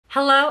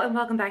Hello and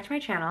welcome back to my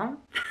channel.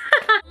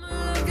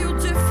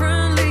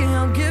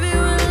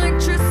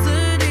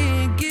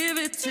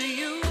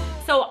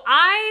 So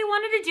I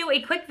wanted to do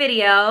a quick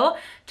video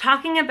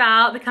talking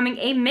about becoming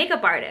a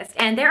makeup artist,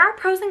 and there are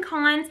pros and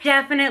cons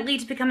definitely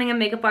to becoming a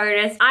makeup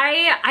artist.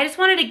 I just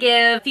wanted to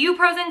give a few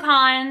pros and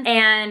cons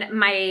and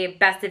my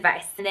best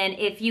advice. And then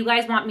if you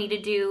guys want me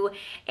to do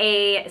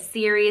a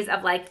series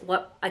of like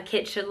what a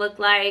kit should look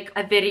like,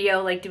 a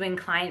video like doing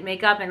client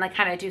makeup and like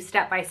kind of do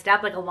step by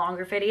step, like a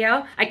longer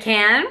video, I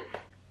can.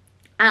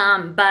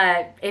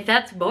 But if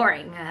that's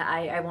boring,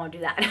 I won't do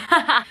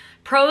that.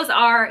 Pros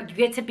are you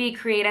get to be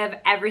creative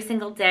every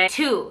single day.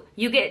 2,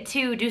 you get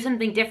to do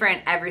something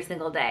different every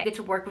single day. You get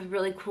to work with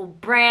really cool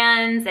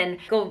brands and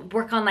go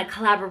work on like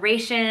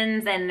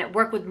collaborations and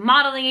work with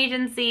modeling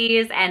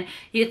agencies, and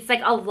it's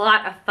like a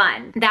lot of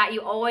fun that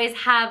you always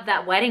have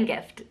that wedding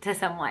gift to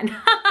someone.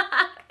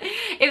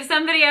 If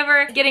somebody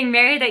ever is getting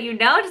married that you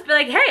know, just be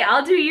like, hey,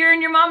 I'll do your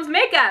and your mom's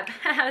makeup.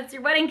 That's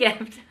your wedding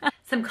gift.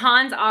 Some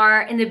cons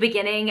are, in the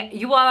beginning,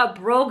 you are a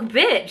broke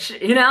bitch,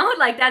 you know?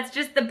 Like, that's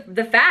just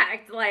the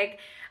fact. Like,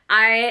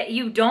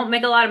 you don't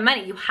make a lot of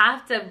money. You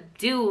have to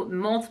do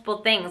multiple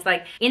things.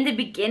 Like, in the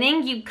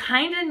beginning, you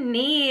kind of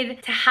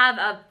need to have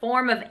a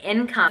form of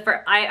income.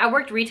 I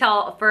worked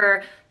retail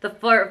for the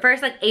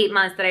first like 8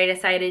 months that I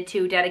decided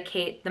to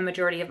dedicate the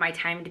majority of my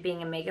time to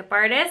being a makeup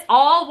artist,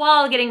 all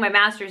while getting my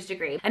master's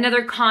degree.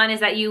 Another con is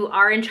that you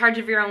are in charge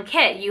of your own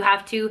kit. You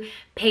have to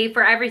pay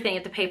for everything. You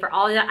have to pay for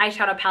all the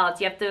eyeshadow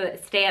palettes. You have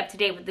to stay up to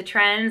date with the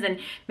trends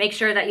and make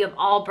sure that you have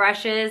all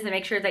brushes and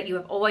make sure that you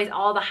have always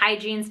all the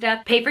hygiene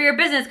stuff. Pay for your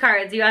business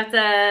cards. You have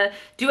to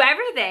do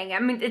everything. I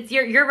mean,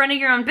 you're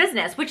running your own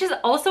business, which is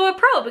also a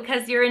pro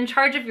because you're in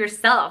charge of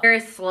yourself. There are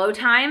slow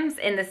times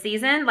in the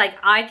season. Like,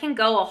 I can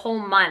go a whole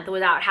month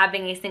without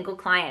having a single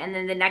client, and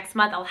then the next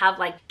month I'll have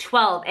like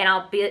 12 and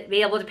I'll be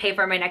able to pay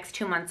for my next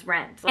 2 months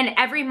rent. And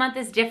every month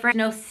is different.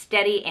 No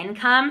steady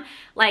income.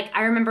 Like,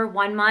 I remember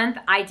one month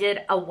I did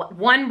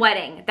one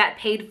wedding that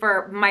paid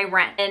for my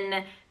rent,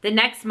 and the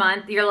next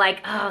month you're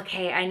like, oh,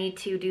 okay, I need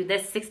to do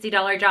this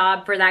 $60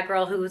 job for that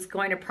girl who's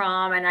going to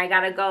prom, and I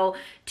gotta go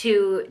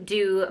to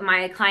do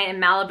my client in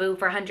Malibu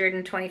for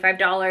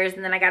 $125,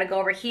 and then I gotta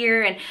go over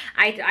here, and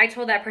I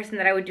told that person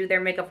that I would do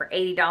their makeup for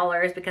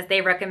 $80 because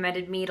they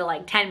recommended me to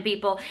like 10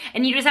 people,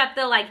 and you just have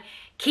to like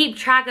keep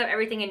track of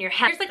everything in your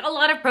head. There's like a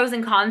lot of pros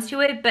and cons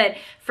to it, but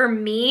for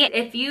me,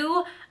 if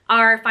you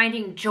are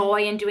finding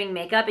joy in doing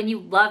makeup and you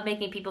love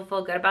making people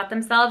feel good about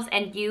themselves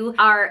and you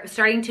are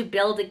starting to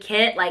build a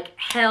kit, like,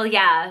 hell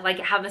yeah, like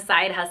have a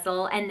side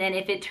hustle. And then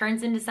if it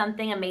turns into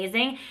something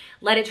amazing,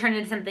 let it turn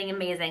into something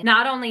amazing.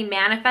 Not only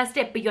manifest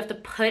it, but you have to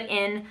put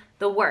in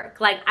the work.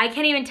 Like, I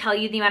can't even tell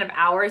you the amount of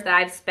hours that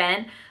I've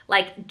spent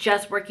like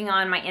just working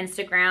on my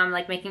Instagram,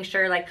 like making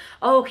sure like,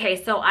 oh,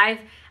 okay, so I've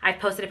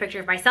posted a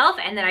picture of myself,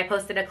 and then I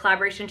posted a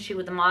collaboration shoot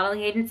with a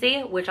modeling agency,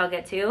 which I'll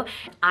get to.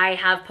 I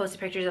have posted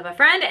pictures of a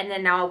friend, and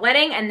then now a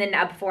wedding, and then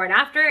a before and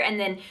after, and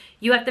then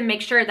you have to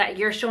make sure that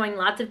you're showing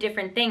lots of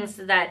different things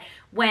so that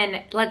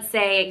when, let's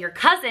say, your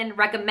cousin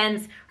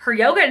recommends her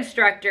yoga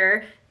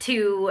instructor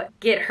to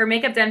get her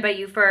makeup done by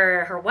you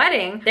for her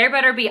wedding, there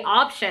better be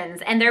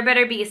options, and there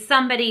better be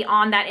somebody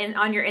on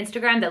your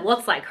Instagram that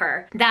looks like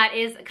her. That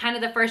is kind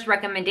of the first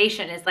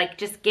recommendation, is like,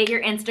 just get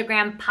your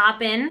Instagram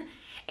poppin'.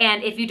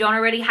 And if you don't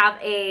already have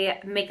a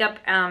makeup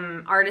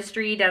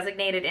artistry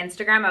designated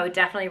Instagram, I would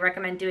definitely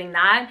recommend doing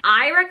that.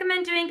 I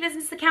recommend doing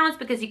business accounts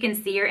because you can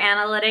see your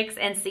analytics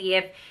and see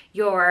if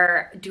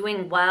you're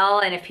doing well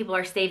and if people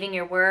are saving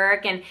your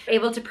work and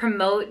able to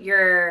promote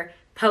your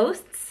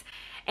posts.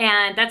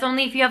 And that's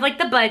only if you have like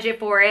the budget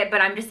for it,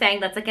 but I'm just saying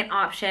that's like an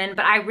option.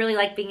 But I really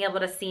like being able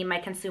to see my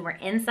consumer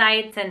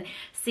insights and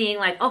seeing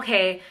like,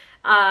 okay,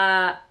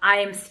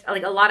 I'm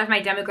like, a lot of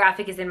my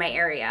demographic is in my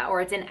area,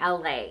 or it's in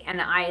LA, and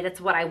that's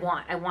what I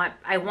want.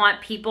 I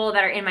want people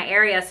that are in my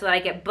area so that I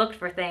get booked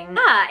for things.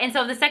 And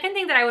so the second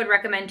thing that I would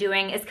recommend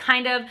doing is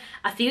kind of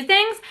a few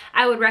things.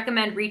 I would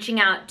recommend reaching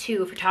out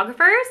to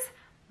photographers,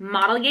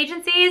 modeling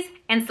agencies,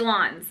 and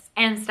salons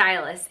and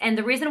stylists. And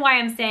the reason why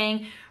I'm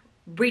saying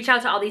reach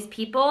out to all these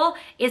people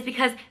is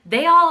because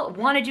they all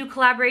want to do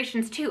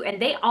collaborations too,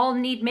 and they all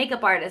need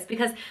makeup artists,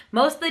 because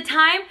most of the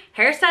time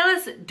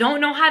hairstylists don't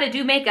know how to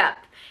do makeup,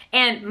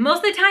 and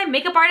most of the time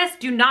makeup artists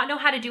do not know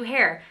how to do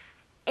hair.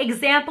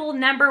 Example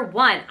number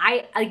one,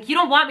 you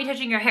don't want me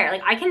touching your hair.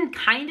 Like, I can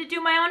kind of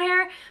do my own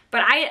hair,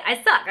 but I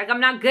suck. Like,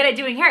 I'm not good at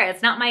doing hair.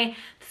 It's not my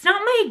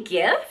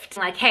gift.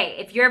 Like, hey,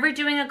 if you're ever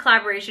doing a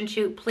collaboration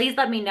shoot, please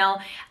let me know.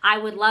 I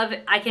would love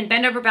it. I can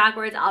bend over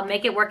backwards. I'll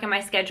make it work in my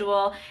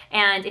schedule.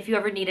 And if you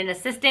ever need an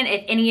assistant,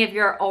 if any of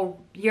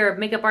your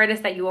makeup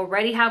artists that you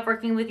already have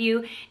working with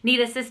you need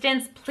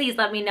assistance, please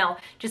let me know.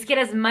 Just get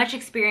as much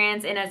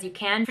experience in as you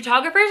can.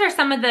 Photographers are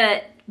some of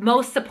the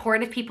most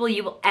supportive people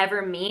you will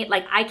ever meet.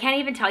 Like, I can't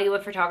even tell you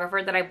a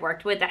photographer that I've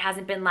worked with that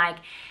hasn't been like,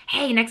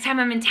 hey, next time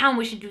I'm in town,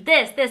 we should do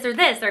this, this, or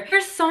this. Or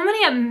there's so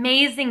many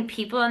amazing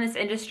people in this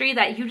industry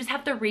that you just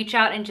have to reach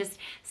out and just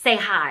say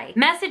hi.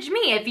 Message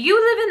me. If you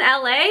live in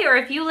LA or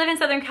if you live in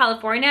Southern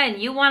California and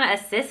you want to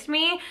assist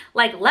me,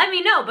 like, let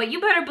me know. But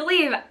you better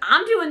believe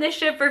I'm doing this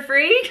shit for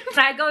free.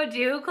 I go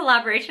do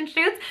collaboration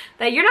shoots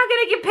that you're not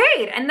gonna get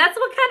paid. And that's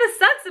what kind of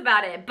sucks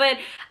about it. But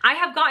I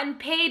have gotten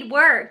paid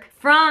work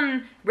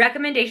from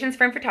recommendations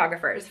from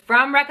photographers,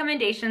 from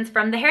recommendations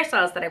from the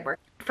hairstylists that I've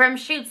worked, from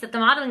shoots that the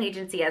modeling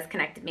agency has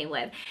connected me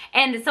with.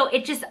 And so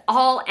it just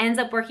all ends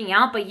up working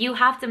out, but you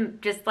have to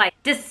just like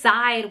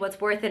decide what's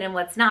worth it and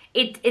what's not.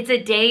 It's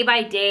a day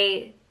by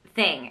day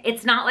thing.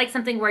 It's not like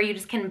something where you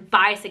just can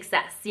buy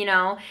success, you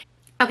know?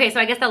 Okay, so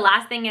I guess the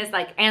last thing is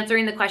like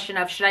answering the question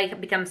of, should I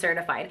become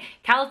certified?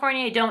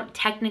 California, you don't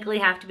technically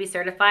have to be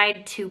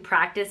certified to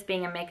practice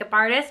being a makeup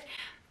artist,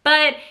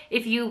 but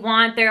if you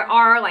want, there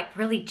are like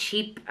really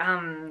cheap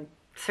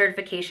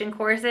certification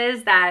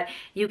courses that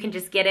you can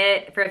just get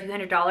it for a few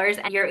 $100s,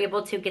 and you're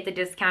able to get the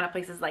discount at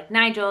places like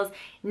Nigel's,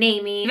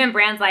 Namie, even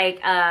brands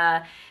like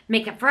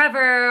Makeup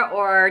Forever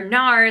or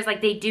NARS.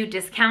 Like, they do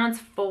discounts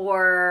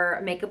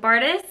for makeup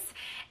artists.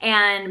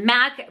 And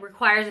MAC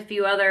requires a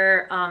few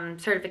other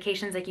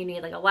certifications, like you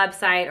need like a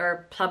website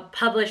or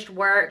published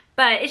work.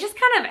 But it's just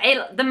kind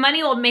of, the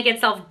money will make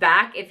itself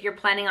back if you're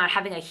planning on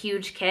having a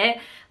huge kit.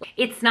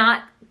 It's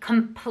not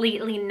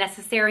completely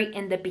necessary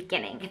in the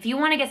beginning. If you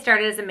want to get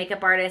started as a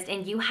makeup artist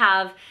and you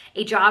have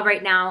a job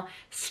right now,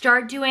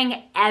 start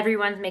doing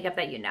everyone's makeup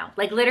that you know.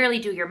 Like, literally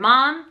do your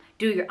mom,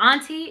 do your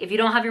auntie. If you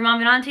don't have your mom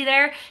and auntie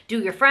there, do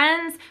your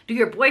friends, do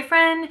your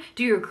boyfriend,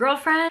 do your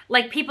girlfriend.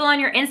 Like, people on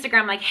your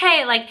Instagram, like,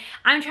 hey, like,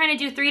 I'm trying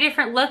to do 3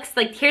 different looks.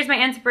 Like, here's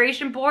my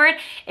inspiration board.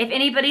 If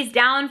anybody's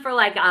down for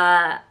like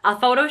a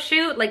photo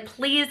shoot, like,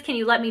 please, can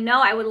you let me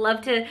know? I would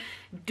love to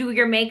do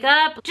your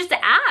makeup. Just to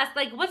ask,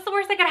 like, what's the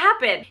worst that could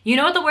happen? You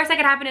know what the worst that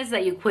could happen is?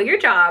 That you quit your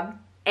job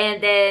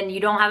and then you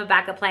don't have a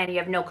backup plan, you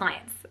have no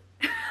clients.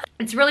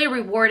 It's really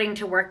rewarding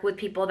to work with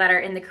people that are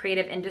in the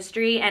creative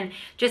industry and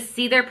just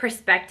see their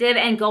perspective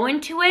and go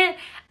into it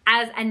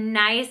as a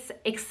nice,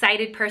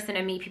 excited person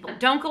to meet people.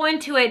 Don't go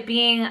into it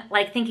being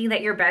like thinking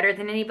that you're better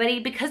than anybody,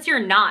 because you're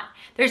not.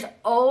 There's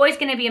always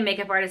gonna be a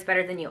makeup artist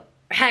better than you.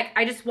 Heck,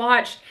 I just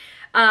watched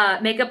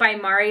Makeup by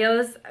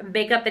Mario's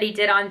makeup that he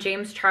did on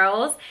James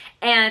Charles,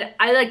 and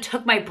I like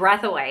took my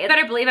breath away. You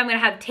better believe I'm gonna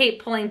have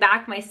tape pulling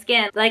back my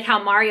skin, like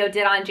how Mario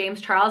did on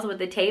James Charles with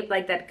the tape,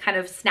 like that kind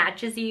of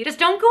snatches you. Just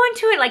don't go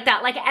into it like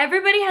that. Like,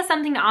 everybody has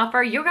something to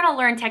offer. You're gonna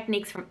learn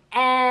techniques from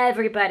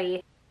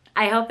everybody.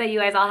 I hope that you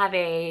guys all have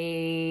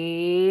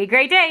a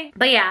great day.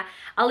 But yeah,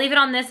 I'll leave it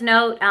on this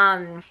note.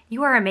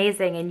 You are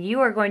amazing and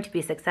you are going to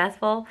be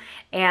successful,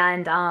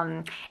 and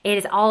it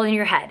is all in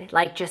your head.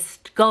 Like,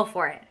 just go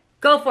for it.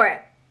 Go for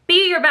it.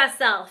 Be your best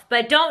self,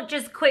 but don't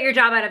just quit your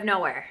job out of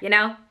nowhere, you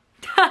know?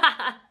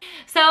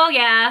 So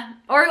yeah,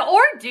 or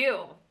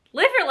do.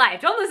 Live your life.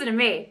 Don't listen to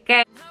me,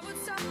 okay?